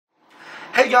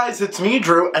guys, it's me,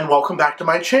 Drew, and welcome back to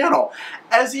my channel.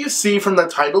 As you see from the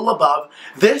title above,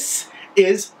 this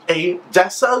is a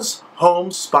Dessa'S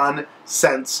Homespun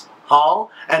scents haul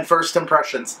and first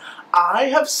impressions. I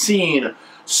have seen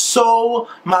so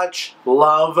much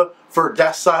love for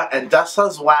Dessa and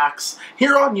Dessa'S wax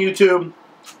here on YouTube,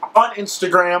 on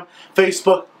Instagram,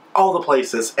 Facebook, all the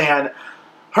places, and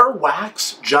her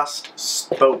wax just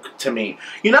spoke to me.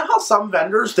 You know how some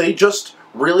vendors, they just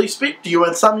really speak to you,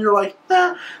 and some you're like,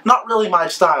 not really my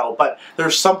style, but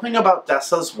there's something about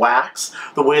Dessa'S wax,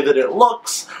 the way that it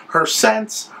looks, her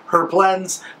scents, her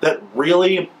blends, that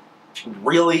really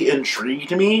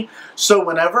intrigued me. So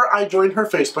whenever I joined her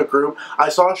Facebook group, I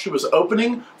saw she was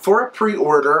opening for a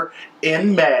pre-order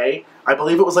in May. I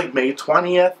believe it was like May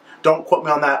 20th. Don't quote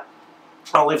me on that.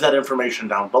 I'll leave that information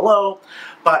down below.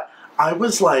 But I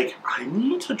was like, I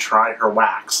need to try her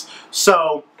wax.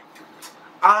 So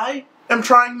I am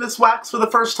trying this wax for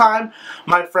the first time.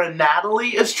 My friend Natalie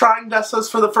is trying Dessa'S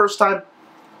for the first time.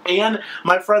 And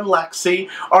my friend Lexi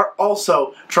are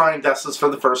also trying Dessa'S for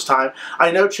the first time. I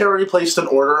know Charity placed an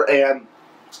order, and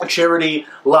Charity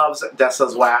loves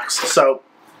Dessa'S wax. So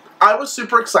I was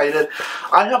super excited.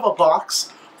 I have a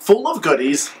box full of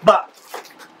goodies, but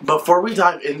before we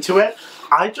dive into it,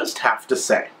 I just have to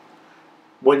say,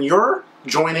 when you're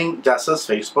joining Dessa'S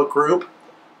Facebook group,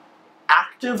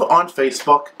 active on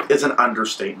Facebook is an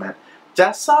understatement.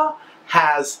 Dessa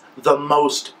has the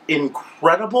most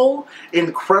incredible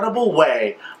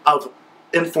way of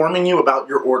informing you about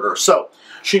your order. So,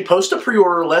 she posts a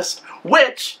pre-order list,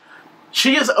 which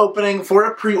she is opening for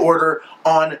a pre-order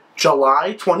on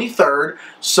July 23rd,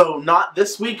 so not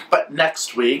this week, but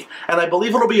next week, and I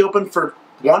believe it'll be open for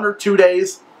 1 or 2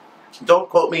 days. Don't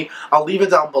quote me, I'll leave it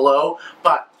down below,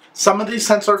 but some of these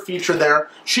scents are featured there.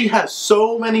 She has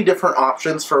so many different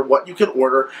options for what you can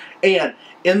order, and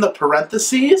in the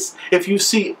parentheses, if you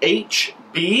see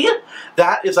HB,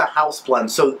 that is a house blend.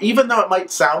 So even though it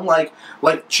might sound like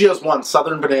she has one,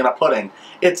 Southern Banana Pudding,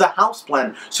 it's a house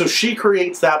blend. So she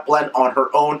creates that blend on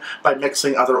her own by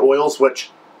mixing other oils,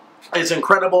 which is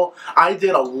incredible. I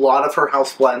did a lot of her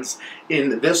house blends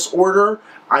in this order.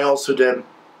 I also did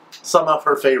some of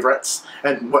her favorites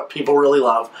and what people really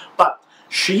love, but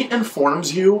she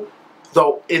informs you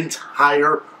the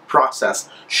entire process.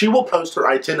 She will post her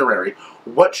itinerary,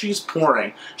 what she's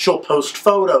pouring. She'll post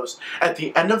photos. At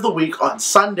the end of the week, on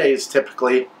Sundays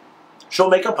typically, she'll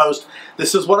make a post.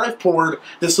 This is what I've poured.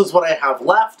 This is what I have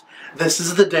left. This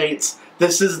is the dates.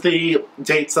 This is the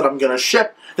dates that I'm going to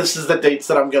ship. This is the dates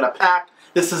that I'm going to pack.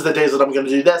 This is the days that I'm going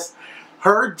to do this.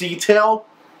 Her detail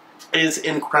is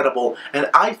incredible, and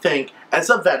I think as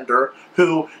a vendor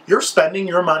who you're spending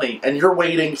your money and you're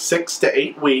waiting 6 to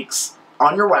 8 weeks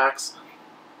on your wax,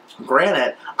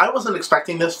 granted, I wasn't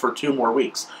expecting this for 2 more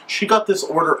weeks. She got this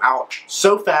order out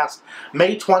so fast,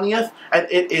 May 20th, and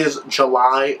it is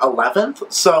July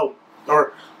 11th, so,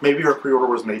 or maybe her pre-order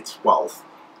was May 12th.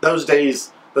 Those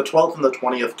days, the 12th and the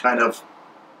 20th kind of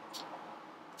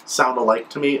sound alike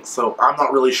to me, so I'm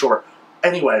not really sure.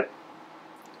 Anyway,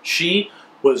 she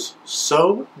was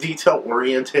so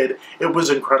detail-oriented. It was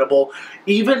incredible.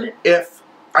 Even if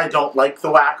I don't like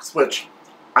the wax, which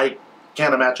I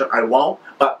can't imagine I won't,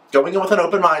 but going in with an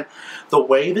open mind, the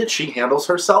way that she handles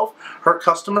herself, her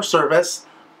customer service,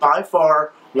 by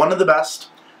far one of the best.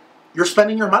 You're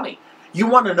spending your money. You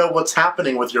want to know what's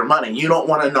happening with your money. You don't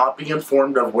want to not be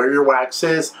informed of where your wax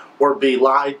is or be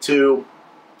lied to.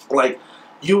 Like,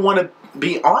 you want to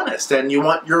be honest, and you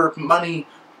want your money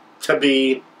to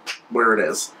be where it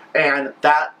is. And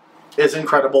that is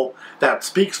incredible. That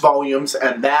speaks volumes,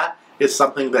 and that is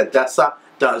something that Dessa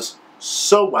does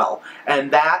so well.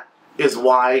 And that is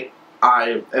why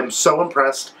I am so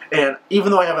impressed. And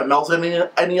even though I haven't melted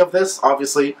any of this,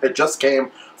 obviously it just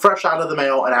came fresh out of the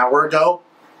mail an hour ago,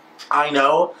 I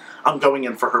know I'm going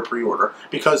in for her pre-order,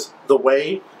 because the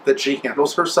way that she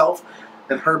handles herself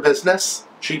in her business,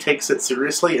 she takes it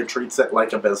seriously and treats it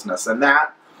like a business. And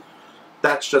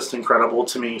that's just incredible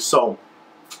to me. So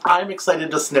I'm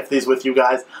excited to sniff these with you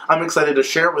guys. I'm excited to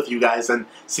share it with you guys and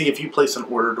see if you place an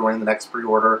order during the next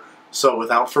pre-order. So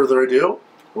without further ado,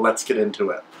 let's get into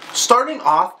it. Starting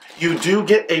off, you do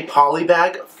get a poly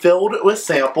bag filled with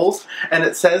samples, and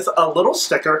it says a little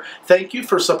sticker, "Thank you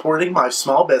for supporting my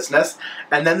small business."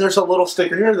 And then there's a little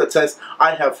sticker here that says,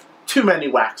 "I have too many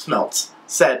wax melts.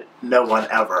 Said no one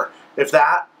ever." If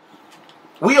that,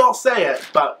 we all say it,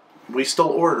 but we still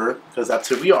order, because that's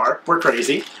who we are. We're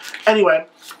crazy. Anyway,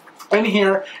 in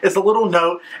here is a little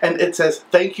note, and it says,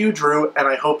 "Thank you, Drew, and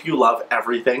I hope you love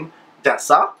everything.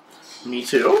 Dessa." Me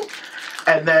too.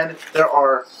 And then there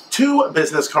are 2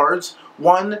 business cards.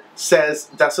 One says,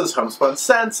 Dessa'S Homespun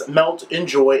scents, melt,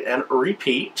 enjoy, and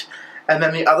repeat. And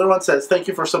then the other one says, thank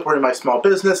you for supporting my small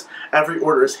business. Every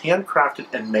order is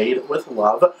handcrafted and made with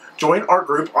love. Join our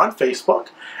group on Facebook.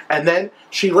 And then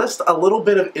she lists a little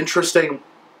bit of interesting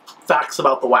facts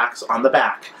about the wax on the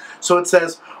back. So it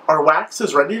says, our wax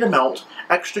is ready to melt.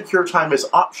 Extra cure time is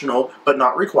optional, but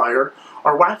not required.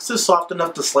 Our wax is soft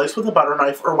enough to slice with a butter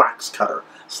knife or wax cutter.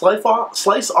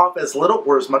 Slice off as little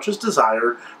or as much as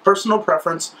desired. Personal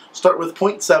preference, start with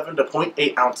 0.7 to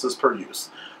 0.8 ounces per use.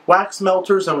 Wax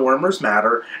melters and warmers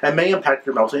matter and may impact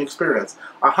your melting experience.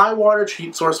 A high wattage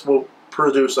heat source will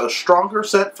produce a stronger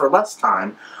scent for less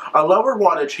time. A lower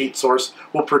wattage heat source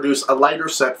will produce a lighter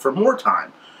scent for more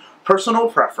time. Personal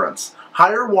preference.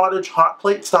 Higher wattage hot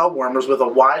plate style warmers with a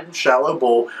wide and shallow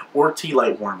bowl or tea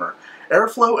light warmer.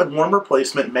 Airflow and warmer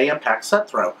placement may impact scent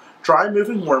throw. Try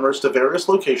moving warmers to various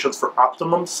locations for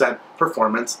optimum scent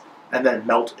performance, and then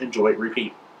melt, enjoy,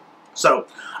 repeat. So,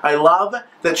 I love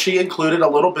that she included a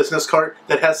little business card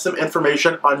that has some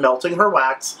information on melting her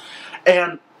wax.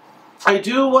 And I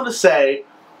do want to say,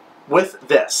 with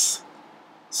this,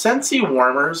 Scentsy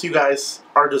warmers, you guys,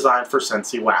 are designed for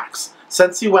Scentsy wax.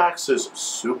 Scentsy wax is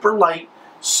super light,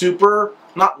 super,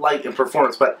 not light in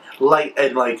performance, but light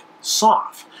and like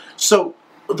soft. So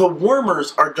the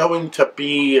warmers are going to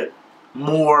be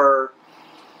more,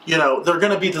 you know, they're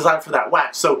going to be designed for that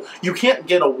wax. So you can't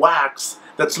get a wax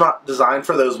that's not designed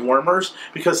for those warmers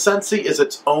because Scentsy is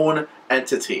its own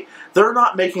entity. They're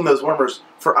not making those warmers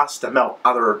for us to melt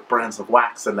other brands of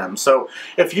wax in them. So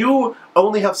if you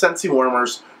only have Scentsy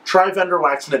warmers, try vendor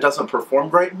wax and it doesn't perform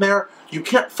great in there, you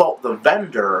can't fault the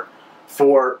vendor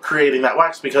for creating that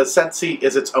wax because Scentsy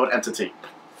is its own entity.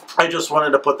 I just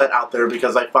wanted to put that out there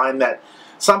because I find that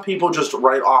some people just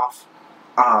write off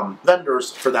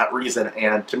vendors for that reason,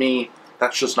 and to me,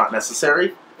 that's just not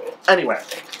necessary. Anyway,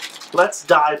 let's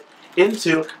dive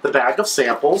into the bag of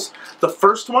samples. The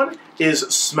first one is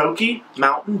Smoky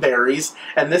Mountain Berries,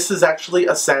 and this is actually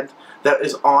a scent that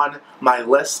is on my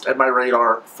list and my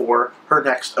radar for her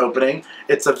next opening.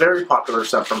 It's a very popular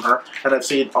scent from her, and I've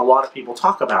seen a lot of people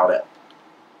talk about it.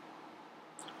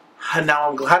 And now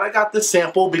I'm glad I got this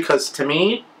sample because to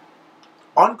me,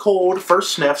 on cold,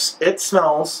 first sniffs, it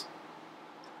smells,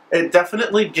 it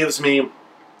definitely gives me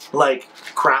like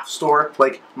craft store,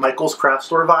 like Michael's craft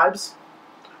store vibes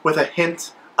with a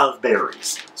hint of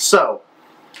berries. So,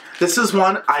 this is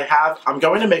one I have. I'm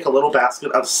going to make a little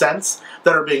basket of scents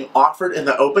that are being offered in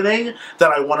the opening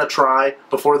that I want to try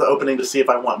before the opening to see if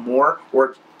I want more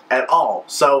or at all.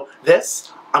 So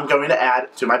this I'm going to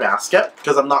add to my basket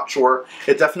because I'm not sure.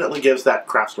 It definitely gives that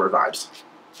craft store vibes.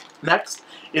 Next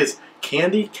is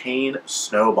Candy Cane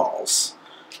Snowballs.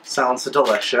 Sounds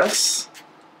delicious.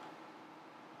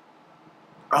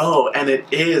 Oh, and it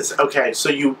is. Okay, so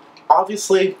you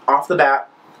obviously, off the bat,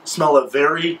 smell a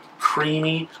very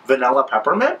creamy vanilla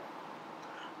peppermint,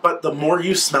 but the more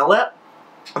you smell it,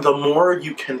 the more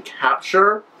you can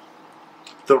capture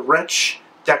the rich,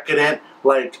 decadent,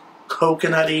 like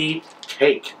coconutty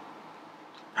cake.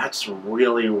 That's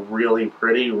really, really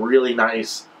pretty, really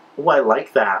nice. Oh, I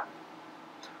like that.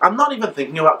 I'm not even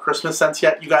thinking about Christmas scents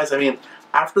yet, you guys. I mean,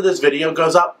 after this video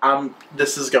goes up,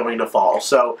 this is going to fall.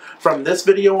 So from this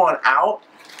video on out,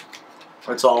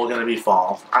 it's all going to be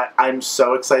fall. I'm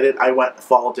so excited. I went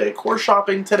fall decor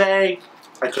shopping today.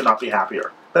 I could not be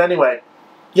happier. But anyway,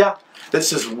 yeah,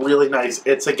 this is really nice.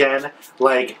 It's, again,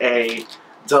 like a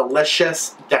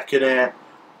delicious, decadent,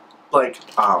 like,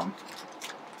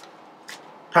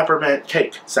 peppermint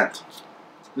cake scent.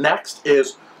 Next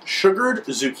is Sugared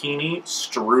Zucchini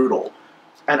Strudel.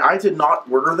 And I did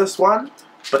not order this one,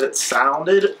 but it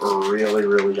sounded really,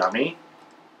 really yummy.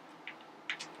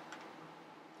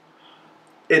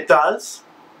 It does.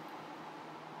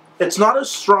 It's not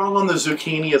as strong on the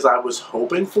zucchini as I was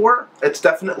hoping for. It's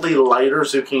definitely lighter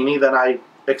zucchini than I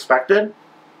expected.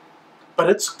 But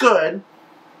it's good.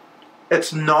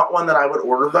 It's not one that I would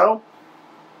order, though.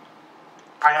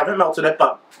 I haven't melted it,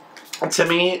 but to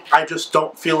me, I just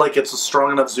don't feel like it's a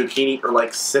strong enough zucchini or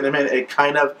like cinnamon. It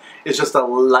kind of is just a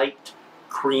light,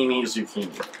 creamy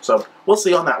zucchini. So we'll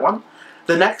see on that one.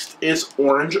 The next is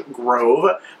Orange Grove.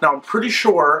 Now I'm pretty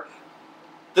sure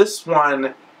this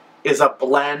one is a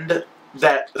blend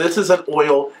that, this is an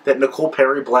oil that Nicole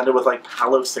Perry blended with like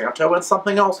Palo Santo and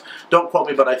something else. Don't quote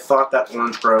me, but I thought that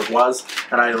Orange Grove was.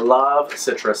 And I love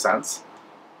citrus scents.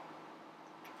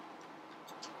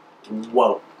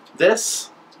 Whoa. This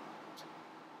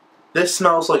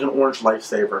smells like an orange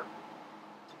lifesaver.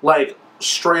 Like,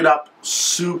 straight up,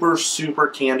 super, super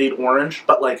candied orange,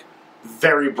 but like,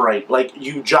 very bright. Like,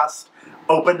 you just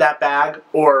opened that bag,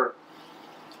 or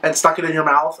and stuck it in your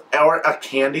mouth, or a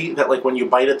candy that like when you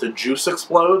bite it the juice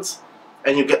explodes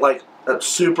and you get like a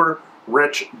super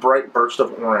rich bright burst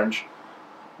of orange.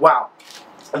 Wow,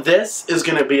 this is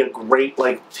going to be a great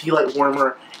like tea light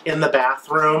warmer in the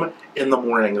bathroom in the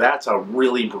morning. That's a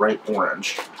really bright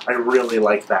orange. I really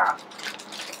like that.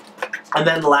 And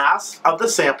then last of the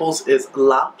samples is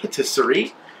La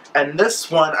Patisserie, and this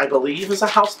one I believe is a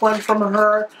house blend from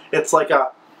her. It's like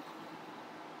a,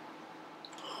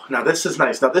 now this is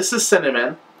nice. Now this is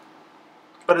cinnamon,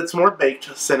 but it's more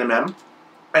baked cinnamon,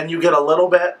 and you get a little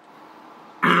bit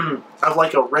of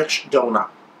like a rich donut,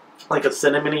 like a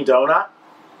cinnamony donut,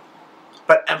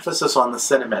 but emphasis on the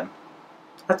cinnamon.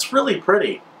 That's really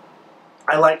pretty.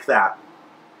 I like that.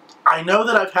 I know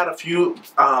that I've had a few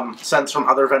scents from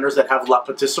other vendors that have La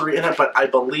Patisserie in it, but I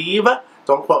believe,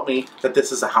 don't quote me, that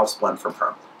this is a house blend from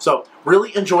her. So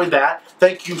really enjoyed that.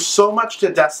 Thank you so much to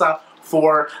Dessa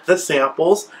for the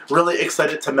samples. Really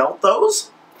excited to melt those.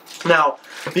 Now,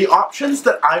 the options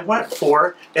that I went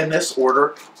for in this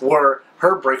order were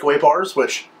her breakaway bars,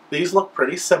 which these look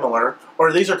pretty similar,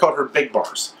 or these are called her big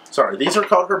bars. Sorry, these are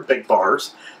called her big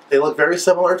bars. They look very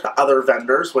similar to other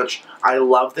vendors, which I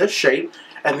love this shape.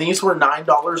 And these were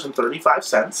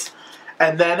 $9.35.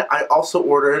 And then I also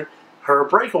ordered her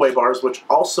breakaway bars, which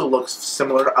also looks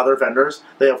similar to other vendors.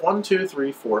 They have 1, 2,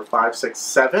 3, 4, 5, 6,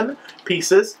 7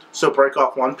 pieces. So break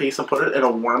off one piece and put it in a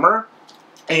warmer.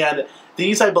 And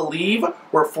these, I believe,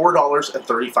 were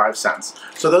 $4.35.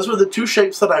 So those were the two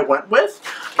shapes that I went with.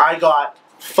 I got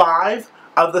 5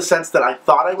 of the scents that I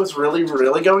thought I was really,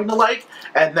 really going to like.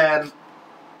 And then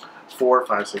 4,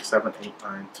 5, 6, 7, 8,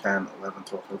 9, 10, 11,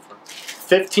 12, 13, 14,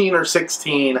 15 or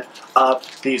 16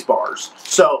 of these bars.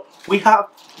 So we have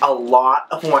a lot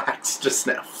of wax to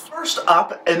sniff. First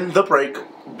up in the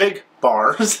big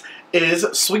bars is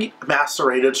sweet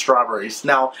macerated strawberries.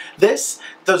 Now this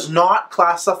does not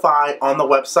classify on the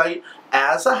website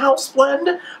as a house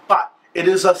blend, but it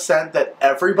is a scent that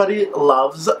everybody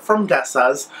loves from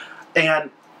Dessa'S, and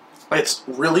it's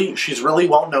really, she's really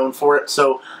well known for it.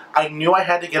 So I knew I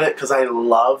had to get it because I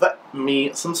love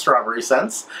me some strawberry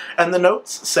scents. And the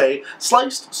notes say,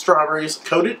 sliced strawberries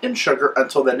coated in sugar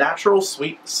until the natural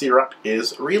sweet syrup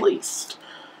is released.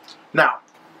 Now,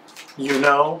 you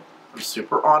know I'm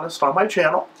super honest on my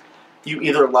channel. You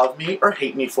either love me or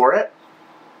hate me for it.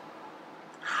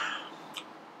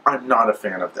 I'm not a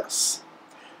fan of this.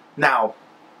 Now,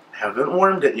 I haven't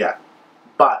warmed it yet,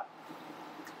 but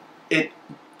it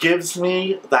gives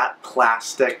me that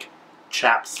plastic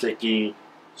chapsticky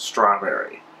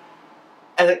strawberry.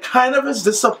 And it kind of is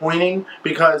disappointing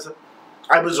because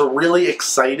I was really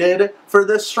excited for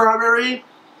this strawberry,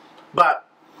 but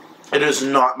it is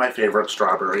not my favorite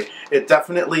strawberry. It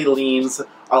definitely leans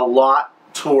a lot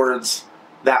towards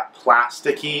that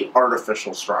plasticky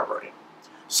artificial strawberry.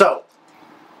 So,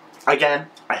 again,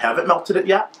 I haven't melted it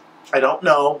yet. I don't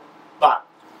know, but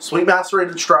sweet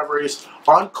macerated strawberries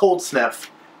on cold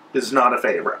sniff is not a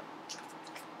favorite.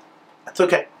 That's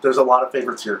okay. There's a lot of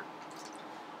favorites here.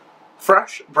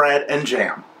 Fresh bread and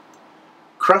jam.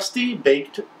 Crusty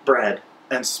baked bread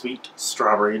and sweet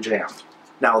strawberry jam.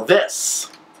 Now this,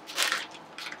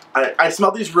 I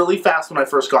smelled these really fast when I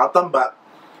first got them, but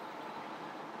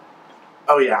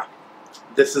oh yeah,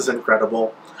 this is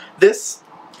incredible. This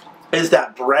is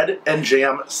that bread and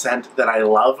jam scent that I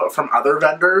love from other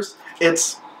vendors.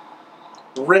 It's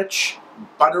rich,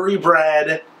 buttery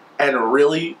bread and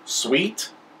really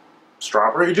sweet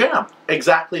strawberry jam.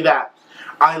 Exactly that.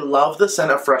 I love the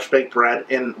scent of fresh baked bread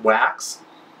in wax.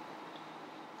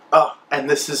 Oh, and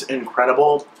this is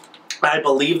incredible. I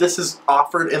believe this is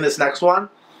offered in this next one,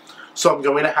 so I'm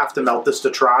going to have to melt this to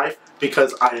try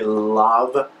because I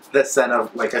love the scent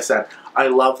of, like I said, I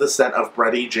love the scent of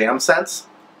bready jam scents.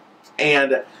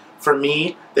 And for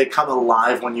me, they come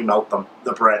alive when you melt them,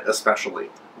 the bread especially.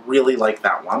 Really like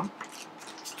that one.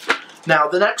 Now,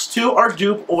 the next two are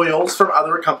dupe oils from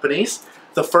other companies.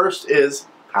 The first is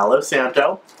Palo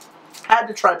Santo. Had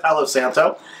to try Palo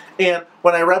Santo. And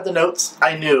when I read the notes,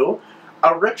 I knew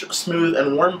a rich, smooth,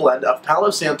 and warm blend of Palo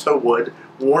Santo wood,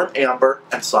 warm amber,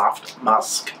 and soft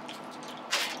musk.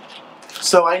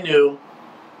 So I knew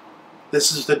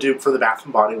this is the dupe for the Bath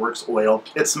 & Body Works oil.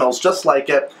 It smells just like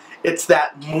it. It's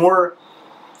that more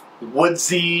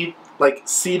woodsy, like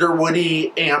cedar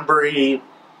woody, ambery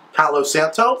Palo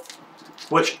Santo,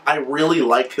 which I really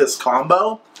like this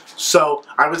combo. So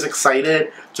I was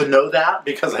excited to know that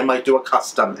because I might do a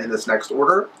custom in this next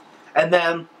order. And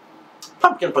then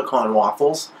pumpkin pecan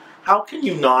waffles. How can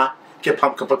you not get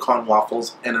pumpkin pecan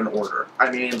waffles in an order?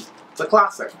 I mean, it's a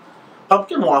classic.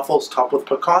 Pumpkin waffles topped with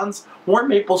pecans, warm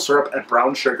maple syrup, and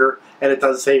brown sugar, and it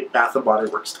does say Bath & Body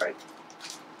Works type.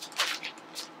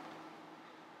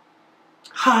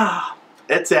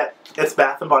 It's it. It's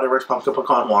Bath & Body Works Pumpkin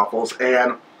Pecan Waffles,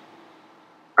 and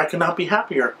I could not be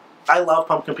happier. I love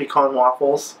pumpkin pecan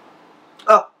waffles.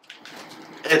 Oh,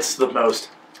 it's the most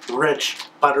rich,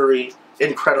 buttery,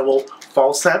 incredible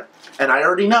fall scent, and I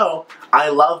already know I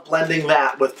love blending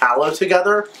that with aloe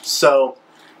together, so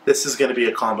this is going to be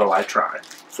a combo I try,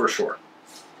 for sure.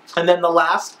 And then the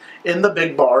last in the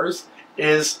big bars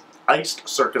is iced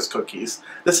circus cookies.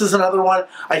 This is another one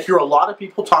I hear a lot of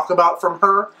people talk about from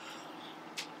her.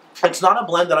 It's not a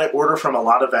blend that I order from a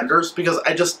lot of vendors because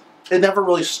it never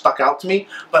really stuck out to me,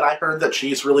 but I heard that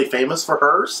she's really famous for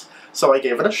hers, so I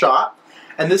gave it a shot.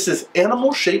 And this is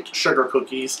animal-shaped sugar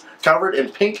cookies covered in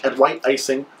pink and white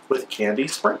icing with candy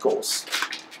sprinkles.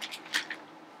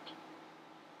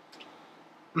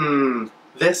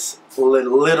 This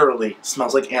literally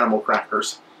smells like animal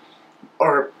crackers.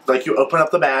 Or like you open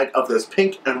up the bag of those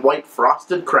pink and white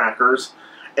frosted crackers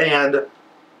and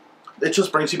it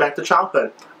just brings you back to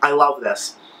childhood. I love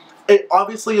this. It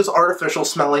obviously is artificial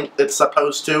smelling. It's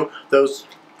supposed to. Those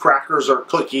crackers or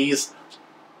cookies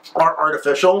are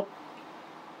artificial.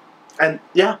 And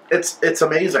yeah, it's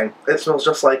amazing. It smells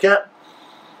just like it.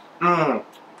 I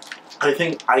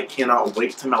think I cannot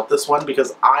wait to melt this one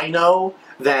because I know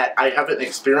that I haven't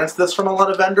experienced this from a lot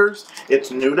of vendors.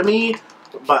 It's new to me,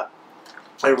 but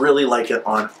I really like it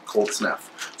on cold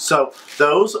sniff. So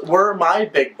those were my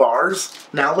big bars.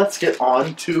 Now let's get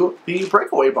on to the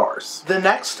breakaway bars. The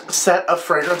next set of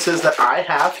fragrances that I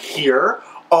have here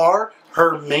are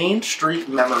her Main Street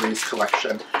Memories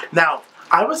collection. Now,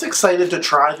 I was excited to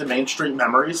try the Main Street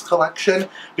Memories collection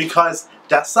because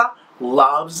Dessa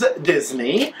loves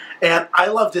Disney, and I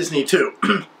love Disney too.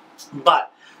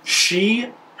 But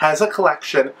she has a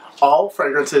collection, all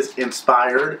fragrances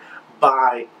inspired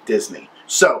by Disney.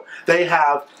 So they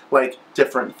have like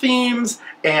different themes,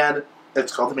 and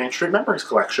it's called the Main Street Memories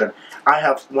collection. I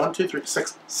have 1, 2, 3,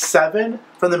 6, 7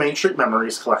 from the Main Street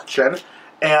Memories collection,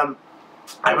 and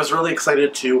I was really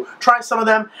excited to try some of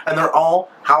them, and they're all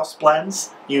house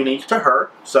blends unique to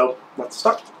her. So let's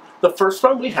start. The first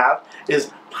one we have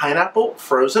is Pineapple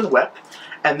Frozen Whip,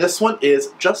 and this one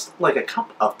is just like a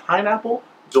cup of pineapple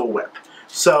Dole Whip.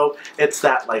 So it's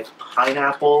that like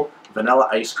pineapple vanilla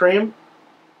ice cream.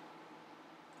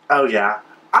 Oh yeah,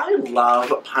 I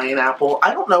love pineapple.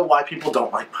 I don't know why people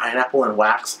don't like pineapple and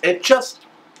wax. It just,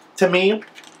 to me,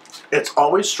 it's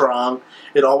always strong.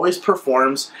 It always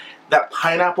performs. That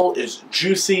pineapple is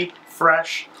juicy,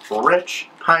 fresh, rich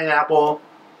pineapple.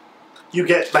 You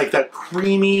get like that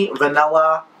creamy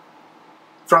vanilla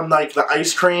from like the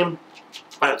ice cream.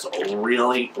 That's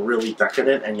really, really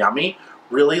decadent and yummy.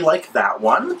 Really like that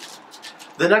one.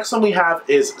 The next one we have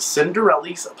is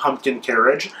Cinderella's Pumpkin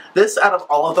Carriage. This, out of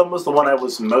all of them, was the one I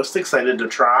was most excited to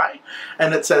try.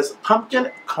 And it says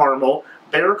Pumpkin Caramel,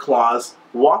 Bear Claws,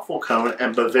 Waffle Cone,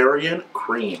 and Bavarian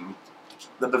Cream.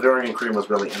 The Bavarian Cream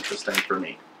was really interesting for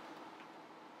me.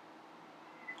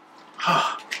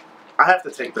 I have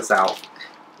to take this out.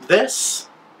 This,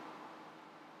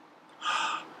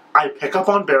 I pick up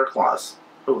on Bear Claws.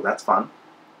 Ooh, that's fun.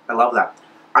 I love that.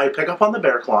 I pick up on the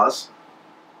Bear Claws.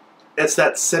 It's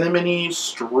that cinnamony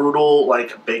strudel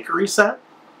like bakery scent.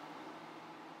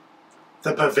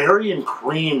 The Bavarian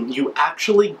Cream, you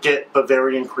actually get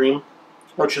Bavarian Cream,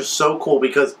 which is so cool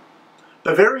because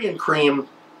Bavarian Cream,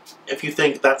 if you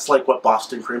think that's like what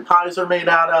Boston cream pies are made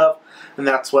out of, and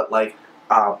that's what like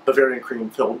Bavarian cream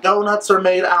filled donuts are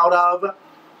made out of.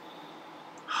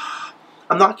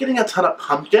 I'm not getting a ton of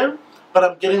pumpkin, but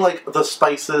I'm getting like the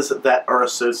spices that are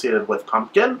associated with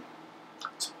pumpkin.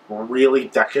 It's really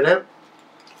decadent,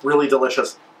 really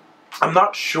delicious. I'm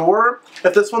not sure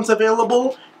if this one's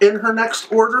available in her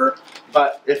next order,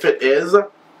 but if it is,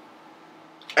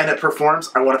 and it performs,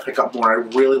 I want to pick up more. I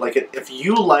really like it. If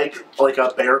you like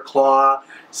a Bear Claw,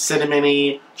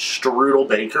 cinnamony, strudel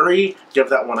bakery, give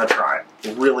that one a try.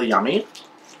 Really yummy.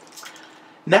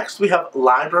 Next we have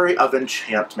Library of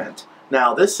Enchantment.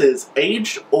 Now this is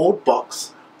aged old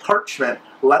books, parchment,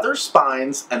 leather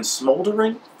spines, and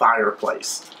smoldering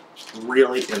fireplace.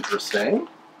 Really interesting.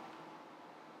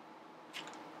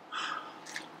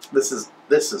 This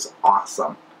is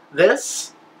awesome.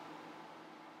 This,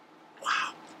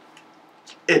 wow.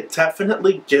 It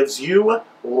definitely gives you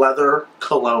leather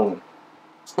cologne.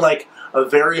 Like a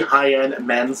very high-end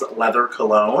men's leather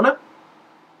cologne.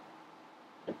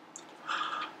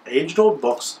 Aged old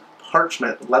books,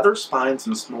 parchment, leather spines,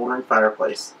 and smoldering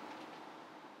fireplace.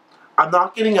 I'm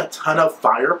not getting a ton of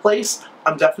fireplace.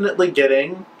 I'm definitely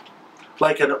getting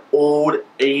like an old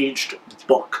aged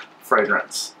book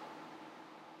fragrance.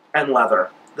 And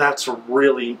leather. That's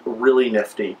really, really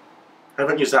nifty. I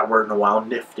haven't used that word in a while,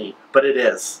 nifty, but it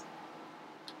is.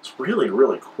 It's really,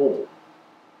 really cool.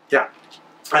 Yeah,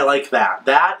 I like that.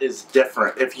 That is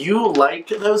different. If you like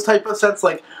those type of scents,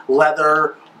 like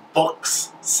leather,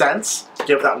 books scents,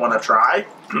 give that one a try.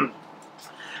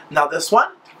 Now this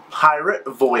one, Pirate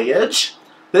Voyage.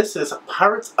 This is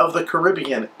Pirates of the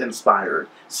Caribbean inspired.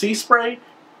 Sea spray,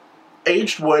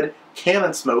 aged wood,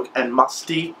 cannon smoke, and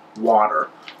musty water.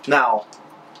 Now,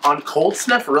 on cold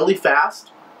sniff really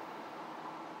fast.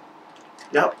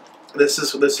 Yep, this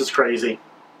is crazy.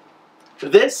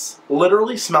 This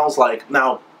literally smells like,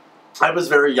 now, I was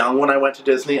very young when I went to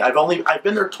Disney. I've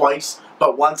been there twice,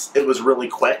 but once it was really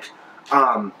quick.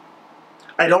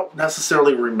 I don't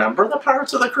necessarily remember the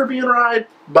Pirates of the Caribbean ride,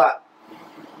 but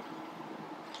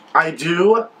I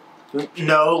do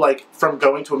know, like, from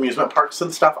going to amusement parks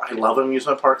and stuff, I love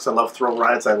amusement parks, I love thrill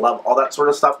rides, I love all that sort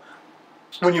of stuff.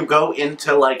 When you go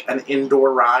into, like, an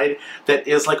indoor ride that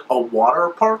is, like, a water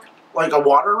park, like a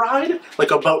water ride,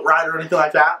 like a boat ride or anything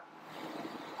like that,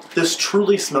 this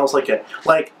truly smells like it.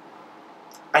 Like,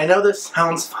 I know this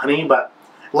sounds funny, but,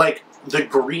 like, the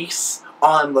grease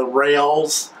on the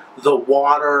rails, the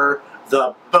water,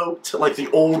 the boat, like the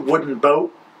old wooden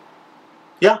boat.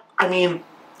 Yeah, I mean,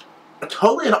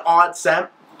 totally an odd scent.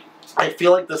 I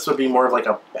feel like this would be more of like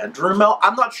a bedroom melt.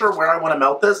 I'm not sure where I want to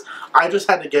melt this. I just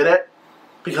had to get it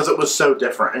because it was so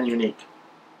different and unique.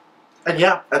 And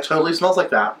yeah, it totally smells like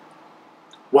that.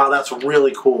 Wow, that's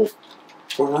really cool.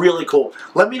 Really cool.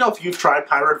 Let me know if you've tried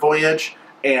Pirate Voyage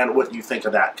and what you think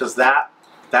of that, because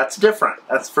that's different.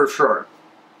 That's for sure.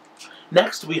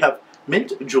 Next, we have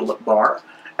Mint Julep Bar,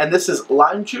 and this is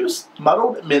lime juice,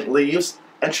 muddled mint leaves,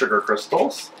 and sugar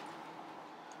crystals.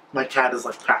 My cat is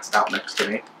like passed out next to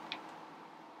me.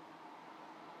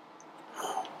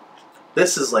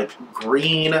 This is like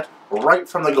green, right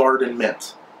from the garden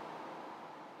mint.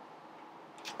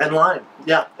 And lime.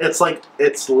 Yeah, it's like,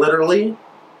 it's literally,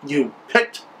 you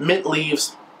picked mint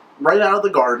leaves right out of the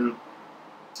garden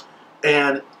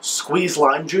and squeeze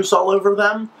lime juice all over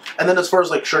them. And then as far as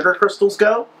like sugar crystals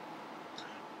go,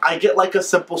 I get like a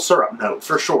simple syrup note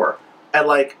for sure. And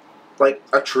like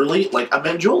a truly, like a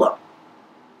mint julep.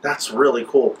 That's really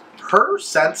cool. Her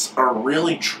scents are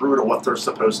really true to what they're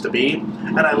supposed to be.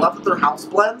 And I love that they're house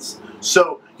blends,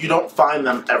 so you don't find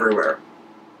them everywhere.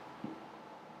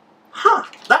 Huh,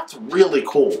 that's really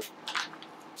cool.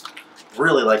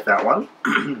 Really like that one.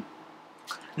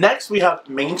 Next we have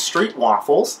Main Street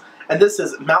Waffles. And this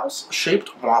is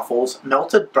mouse-shaped waffles,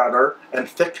 melted butter, and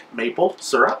thick maple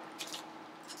syrup.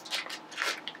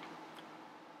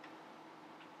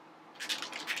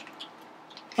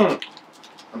 I'm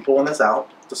pulling this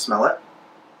out to smell it.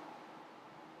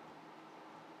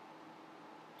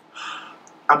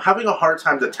 I'm having a hard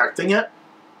time detecting it.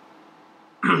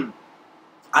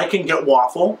 I can get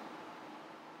waffle.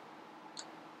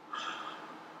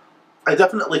 I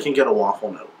definitely can get a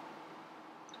waffle note.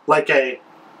 Like a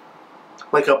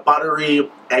buttery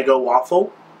Eggo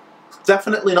waffle.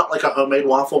 Definitely not like a homemade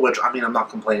waffle, which, I mean, I'm not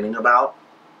complaining about.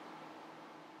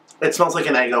 It smells like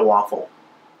an Eggo waffle.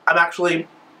 I'm actually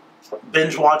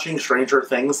binge watching Stranger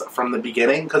Things from the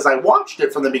beginning, because I watched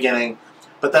it from the beginning,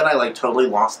 but then I like totally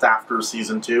lost after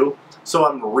season 2. So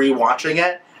I'm re-watching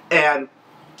it, and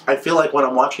I feel like when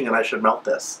I'm watching it I should melt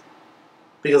this.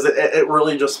 Because it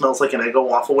really just smells like an Eggo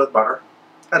waffle with butter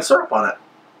and syrup on it.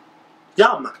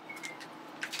 Yum!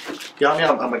 Yum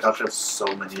yum. Oh my gosh, I have so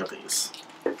many of these.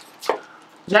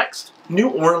 Next, New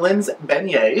Orleans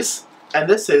beignets. And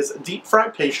this is deep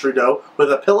fried pastry dough with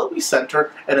a pillowy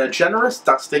center and a generous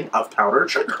dusting of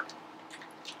powdered sugar.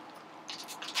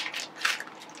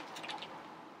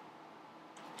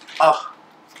 Oh,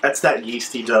 that's that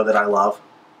yeasty dough that I love.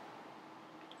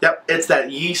 Yep, it's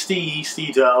that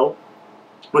yeasty dough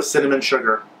with cinnamon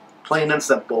sugar. Plain and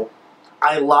simple.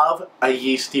 I love a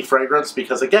yeasty fragrance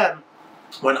because, again,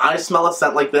 when I smell a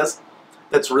scent like this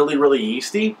that's really, really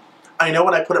yeasty, I know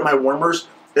when I put it in my warmers,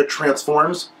 it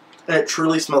transforms. And it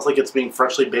truly smells like it's being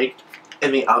freshly baked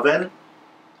in the oven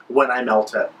when I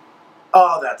melt it.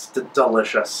 Oh, that's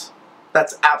delicious.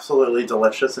 That's absolutely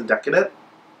delicious and decadent.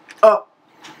 Oh,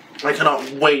 I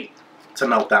cannot wait to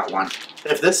melt that one.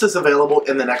 If this is available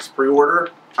in the next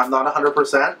pre-order, I'm not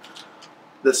 100%.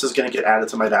 This is going to get added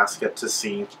to my basket to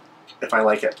see if I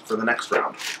like it for the next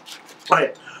round.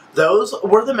 Alright, those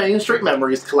were the Main Street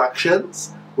Memories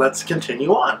collections. Let's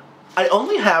continue on. I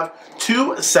only have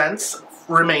 2 scents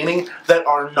remaining that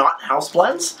are not house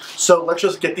blends, so let's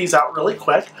just get these out really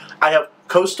quick. I have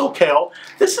Coastal Kale.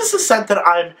 This is a scent that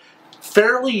I'm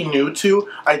fairly new to.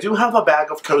 I do have a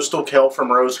bag of Coastal Kale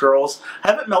from Rose Girls. I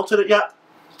haven't melted it yet.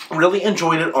 Really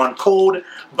enjoyed it on cold,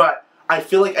 but I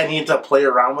feel like I need to play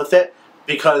around with it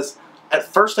because at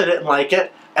first I didn't like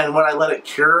it, and when I let it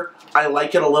cure, I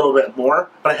like it a little bit more,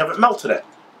 but I haven't melted it.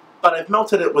 But I've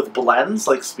melted it with blends,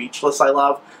 like Speechless I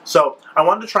love. So I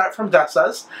wanted to try it from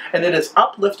Dessa'S, and it is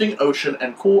Uplifting Ocean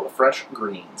and Cool Fresh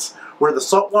Greens, where the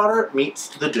saltwater meets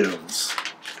the dunes.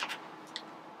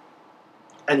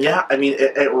 And yeah, I mean,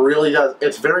 it really does.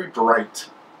 It's very bright.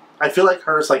 I feel like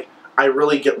hers, like, I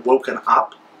really get woken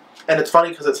up. And it's funny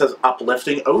because it says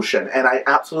Uplifting Ocean, and I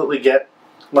absolutely get,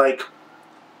 like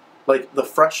the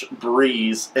fresh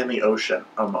breeze in the ocean,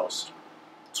 almost.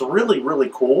 It's really, really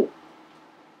cool.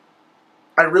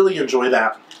 I really enjoy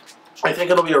that. I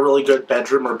think it'll be a really good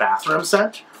bedroom or bathroom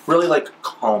scent. Really, like,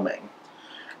 calming.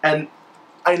 And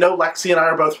I know Lexi and I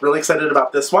are both really excited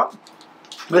about this one.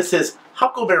 This is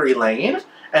Huckleberry Lane,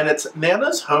 and it's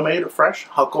Nana's Homemade Fresh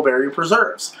Huckleberry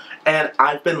Preserves. And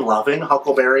I've been loving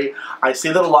Huckleberry. I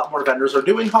see that a lot more vendors are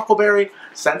doing Huckleberry.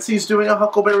 Scentssy's doing a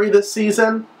Huckleberry this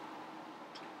season.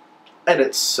 And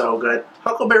it's so good.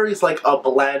 Huckleberry is like a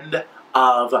blend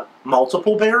of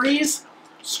multiple berries.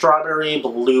 Strawberry,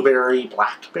 blueberry,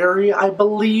 blackberry, I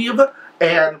believe.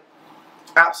 And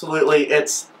absolutely,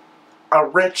 it's a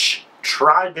rich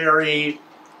tri-berry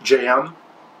jam.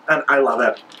 And I love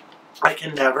it. I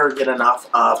can never get enough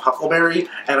of Huckleberry.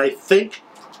 And I think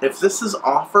if this is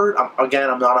offered, again,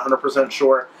 I'm not 100%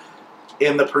 sure,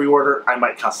 in the pre-order, I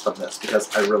might custom this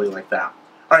because I really like that.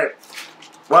 Alright,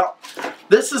 well,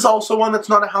 this is also one that's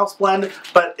not a house blend,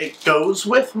 but it goes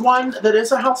with one that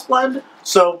is a house blend,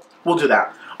 so we'll do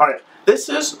that. Alright, this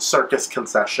is Circus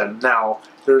Concession. Now,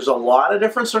 there's a lot of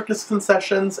different Circus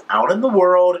Concessions out in the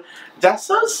world.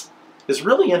 Dessa'S is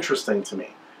really interesting to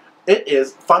me. It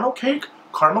is funnel cake,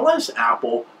 caramelized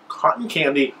apple, cotton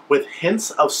candy with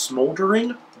hints of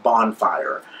smoldering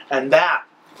bonfire. And that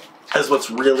is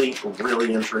what's really,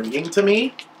 really intriguing to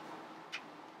me.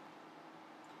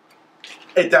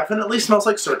 It definitely smells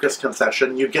like Circus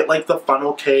Concession. You get like the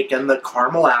funnel cake and the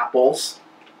caramel apples.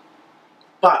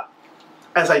 But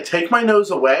as I take my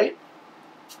nose away,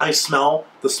 I smell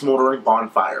the smoldering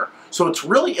bonfire. So it's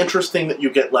really interesting that you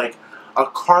get like a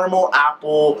caramel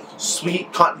apple,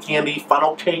 sweet cotton candy,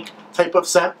 funnel cake type of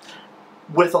scent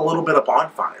with a little bit of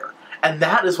bonfire. And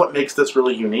that is what makes this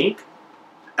really unique.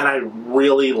 And I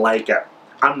really like it.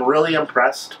 I'm really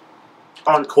impressed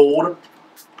on cold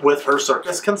with her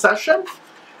Circus Concession.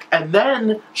 And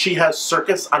then she has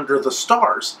Circus Under the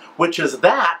Stars, which is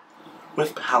that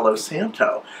with Palo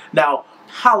Santo. Now,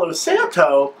 Palo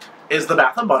Santo is the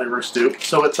Bath & Body Works dupe,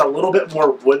 so it's a little bit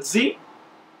more woodsy,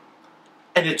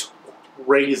 and it's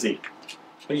crazy.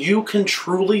 You can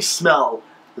truly smell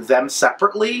them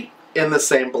separately in the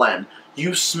same blend.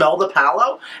 You smell the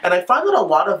Palo, and I find that a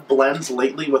lot of blends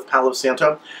lately with Palo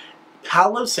Santo's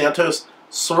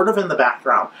sort of in the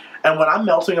background. And when I'm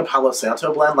melting a Palo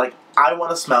Santo blend, like, I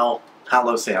want to smell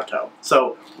Palo Santo.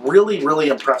 So, really, really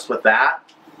impressed with that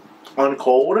on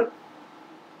cold.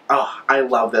 Oh, I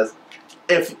love this.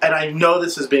 And I know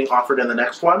this is being offered in the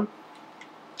next one.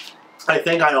 I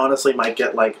think I honestly might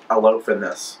get, like, a loaf in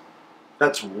this.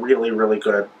 That's really, really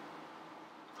good.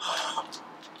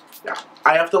 Yeah.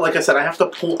 I have to, like I said, I have to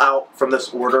pull out from this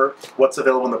order what's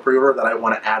available in the pre-order that I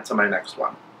want to add to my next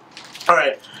one.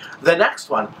 Alright, the next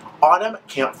one, Autumn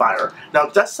Campfire. Now,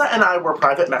 Dessa and I were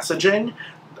private messaging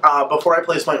before I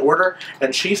placed my order,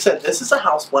 and she said this is a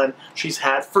house blend she's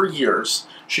had for years.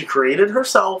 She created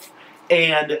herself,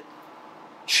 and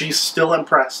she's still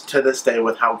impressed to this day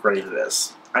with how great it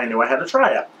is. I knew I had to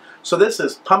try it. So this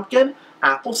is pumpkin,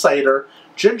 apple cider,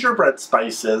 gingerbread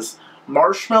spices,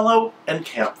 marshmallow, and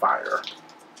campfire.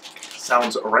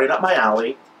 Sounds right up my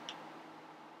alley.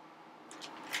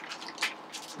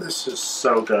 This is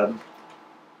so good.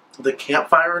 The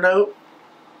campfire note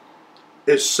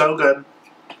is so good.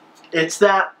 It's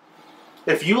that,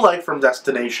 if you like from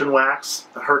Destination Wax,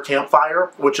 her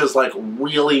campfire, which is like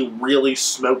really, really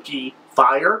smoky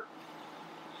fire,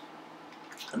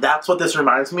 that's what this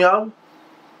reminds me of.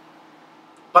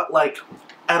 But like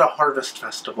at a harvest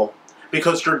festival.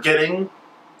 Because you're getting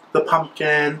the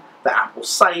pumpkin, the apple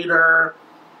cider,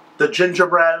 the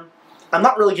gingerbread. I'm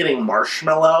not really getting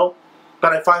marshmallow,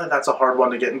 but I find that that's a hard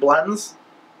one to get in blends.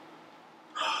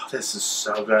 Oh, this is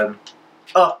so good.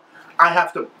 Oh, I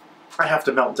have to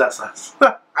melt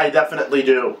Dessa'S. I definitely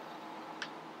do.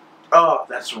 Oh,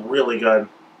 that's really good.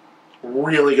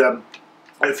 Really good.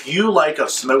 If you like a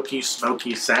smoky,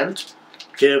 smoky scent,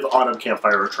 give Autumn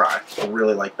Campfire a try. I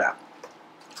really like that.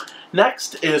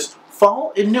 Next is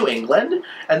Fall in New England,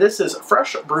 and this is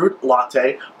fresh brewed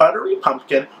latte, buttery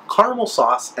pumpkin, caramel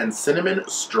sauce, and cinnamon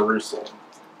streusel.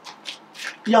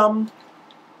 Yum.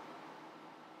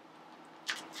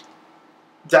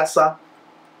 Dessa.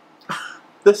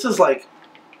 This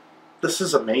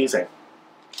is amazing.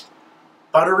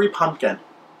 Buttery pumpkin.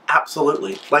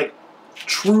 Absolutely. Like,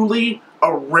 truly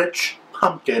a rich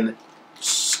pumpkin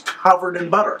covered in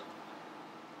butter.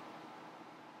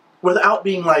 Without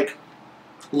being like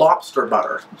lobster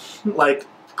butter. Like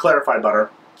clarified butter.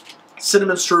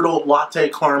 Cinnamon strudel, latte,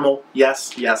 caramel.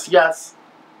 Yes, yes, yes.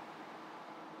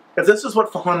 If this is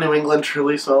what fall in New England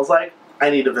truly smells like, I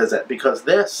need to visit. Because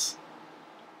this,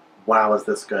 wow, is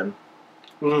this good.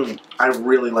 I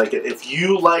really like it. If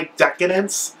you like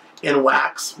decadence in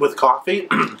wax with coffee,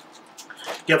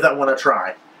 give that one a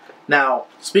try. Now,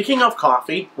 speaking of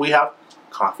coffee, we have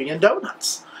coffee and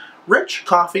donuts. Rich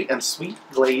coffee and sweet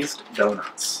glazed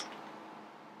donuts.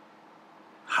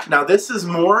 Now, this is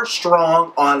more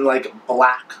strong on like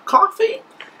black coffee.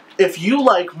 If you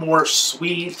like more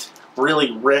sweet,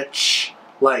 really rich,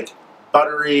 like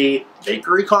buttery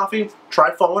bakery coffee,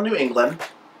 try fall in New England.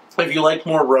 If you like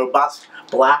more robust,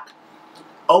 black,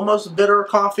 almost bitter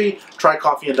coffee, try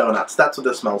coffee and donuts. That's what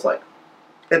this smells like.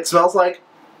 It smells like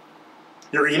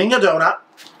you're eating a donut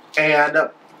and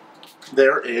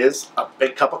there is a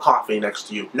big cup of coffee next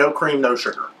to you. No cream, no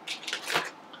sugar.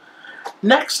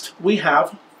 Next, we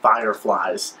have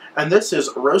fireflies. And this is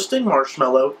roasting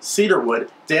marshmallow,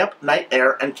 cedarwood, damp night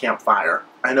air, and campfire.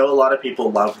 I know a lot of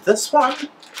people love this one.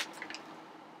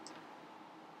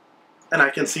 And I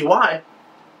can see why.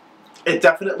 It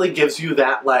definitely gives you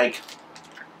that, like,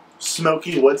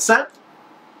 smoky wood scent.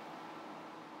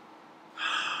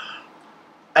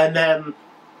 And then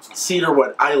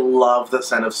cedarwood. I love the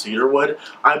scent of cedarwood.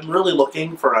 I'm really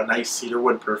looking for a nice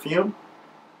cedarwood perfume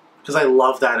because I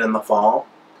love that in the fall.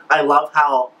 I love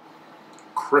how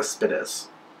crisp it is.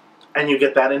 And you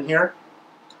get that in here.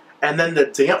 And then the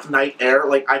damp night air.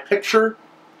 Like, I picture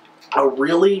a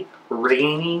really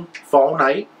rainy fall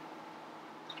night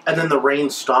and then the rain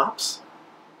stops,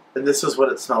 and this is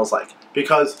what it smells like.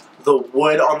 Because the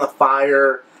wood on the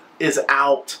fire is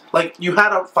out. Like, you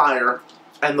had a fire,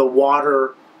 and the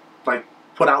water, like,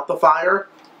 put out the fire.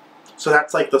 So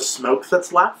that's, like, the smoke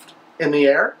that's left in the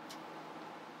air.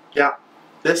 Yeah,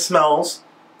 this smells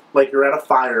like you're at a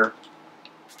fire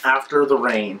after the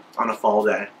rain on a fall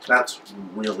day. That's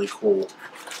really cool.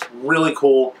 Really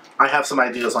cool. I have some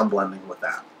ideas on blending with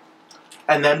that.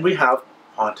 And then we have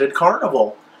Haunted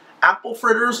Carnival. Apple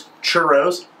fritters,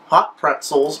 churros, hot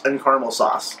pretzels, and caramel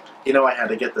sauce. You know I had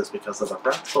to get this because of the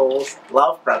pretzels.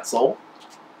 Love pretzel.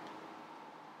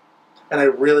 And I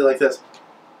really like this.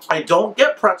 I don't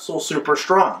get pretzel super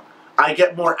strong. I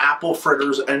get more apple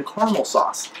fritters and caramel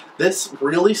sauce. This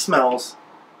really smells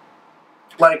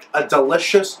like a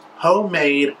delicious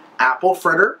homemade apple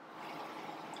fritter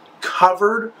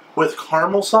covered with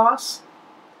caramel sauce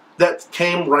that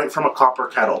came right from a copper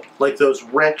kettle. Like those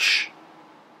rich,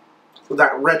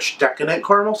 that rich decadent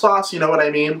caramel sauce, you know what I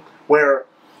mean? Where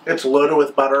it's loaded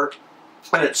with butter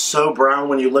and it's so brown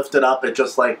when you lift it up, it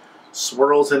just like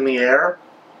swirls in the air.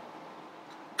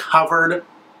 Covered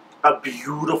a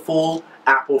beautiful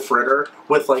apple fritter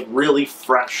with like really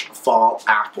fresh fall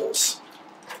apples.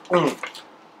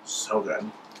 So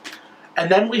good. And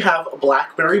then we have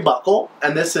Blackberry Buckle,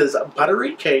 and this is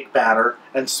buttery cake batter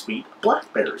and sweet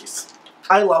blackberries.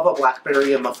 I love a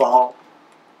blackberry in the fall,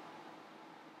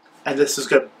 and this is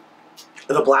good.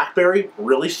 The blackberry,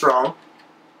 really strong,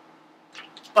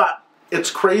 but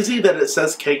it's crazy that it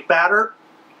says cake batter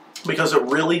because it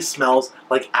really smells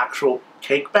like actual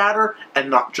cake batter and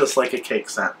not just like a cake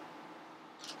scent.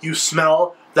 You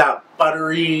smell that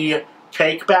buttery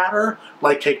cake batter,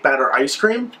 like cake batter ice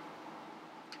cream,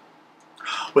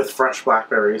 with fresh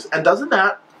blackberries. And doesn't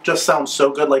that just sound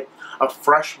so good? Like a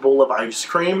fresh bowl of ice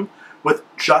cream with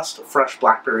just fresh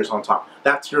blackberries on top.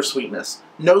 That's your sweetness.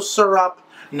 No syrup,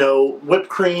 no whipped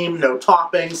cream, no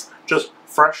toppings, just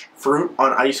fresh fruit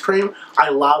on ice cream. I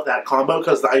love that combo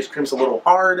because the ice cream's a little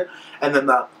hard and then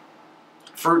the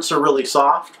fruits are really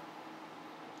soft.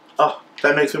 Oh,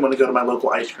 that makes me want to go to my local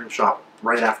ice cream shop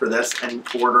right after this and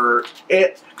order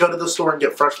it. Go to the store and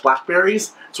get fresh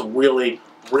blackberries. It's really,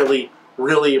 really,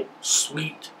 really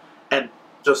sweet and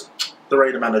just the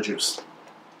right amount of juice.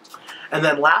 And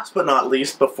then last but not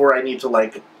least, before I need to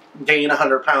like gain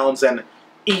 100 pounds and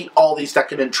eat all these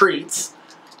decadent treats,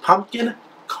 pumpkin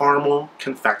caramel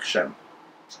confection.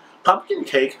 Pumpkin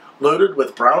cake loaded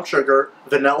with brown sugar,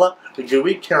 vanilla,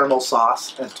 gooey caramel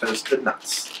sauce, and toasted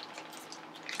nuts.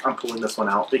 I'm pulling this one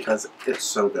out because it's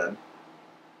so good.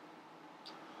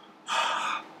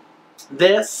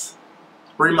 This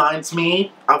reminds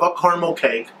me of a caramel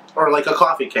cake, or like a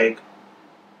coffee cake.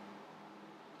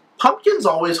 Pumpkin's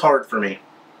always hard for me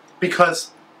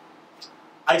because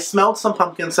I smelled some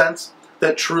pumpkin scents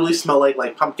that truly smell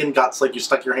like pumpkin guts, like you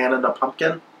stuck your hand in a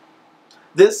pumpkin.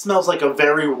 This smells like a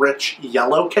very rich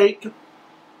yellow cake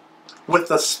with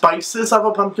the spices of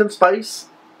a pumpkin spice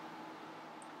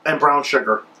and brown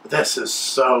sugar. This is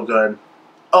so good.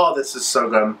 Oh, this is so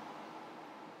good.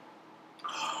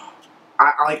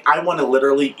 I want to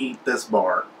literally eat this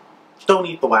bar. Don't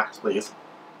eat the wax, please.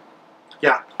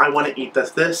 Yeah, I want to eat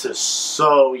this. This is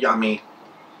so yummy.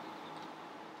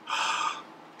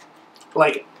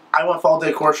 Like, I went fall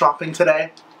decor shopping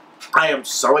today. I am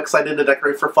so excited to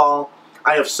decorate for fall.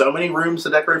 I have so many rooms to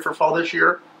decorate for fall this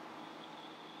year.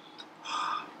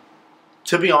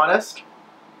 To be honest,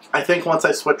 I think once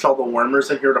I switch all the warmers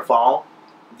in here to fall,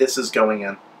 this is going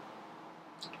in.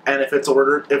 And if it's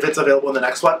ordered, if it's available in the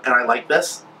next one, and I like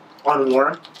this on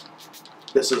warm,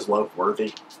 this is loaf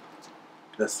worthy.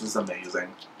 This is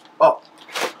amazing. Oh,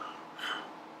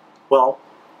 well,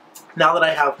 now that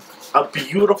I have a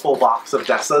beautiful box of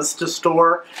Dessa'S to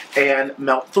store and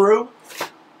melt through,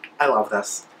 I love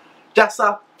this.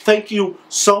 Dessa, thank you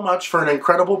so much for an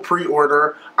incredible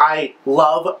pre-order. I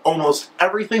love almost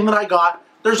everything that I got.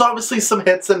 There's obviously some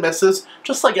hits and misses,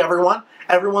 just like everyone.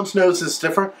 Everyone's nose is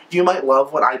different. You might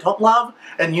love what I don't love,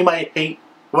 and you might hate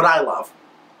what I love.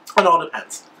 It all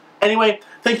depends. Anyway,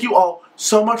 thank you all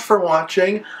so much for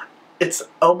watching. It's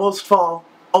almost fall.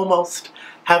 Almost.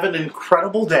 Have an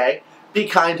incredible day. Be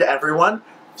kind to everyone.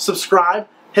 Subscribe.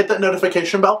 Hit that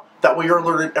notification bell. That way you're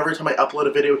alerted every time I upload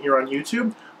a video here on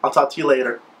YouTube. I'll talk to you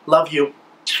later. Love you.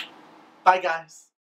 Bye, guys.